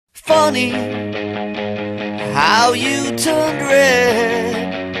Funny how you turned red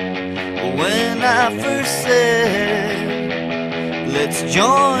when I first said, let's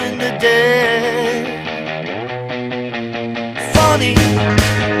join the dead. Funny,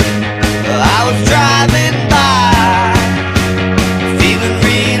 I was driving by, feeling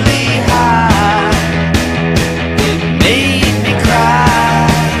really high. It made me cry.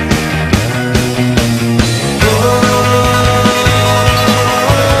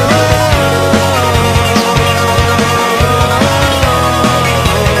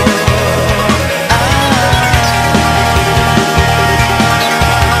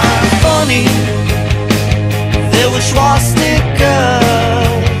 Funny, there was swastika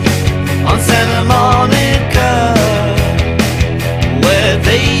on Santa Monica, where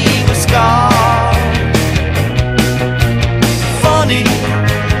they were scarred. Funny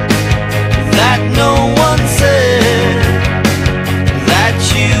that no one said that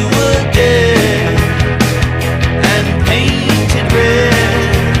you were dead and painted red.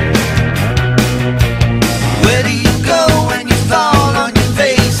 Where do you go when you fall on your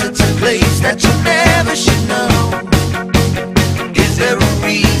face? It's a place that you never should know. Is there a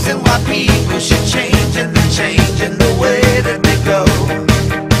reason why people should change, and they're changing the way that they go?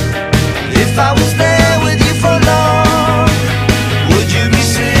 If I was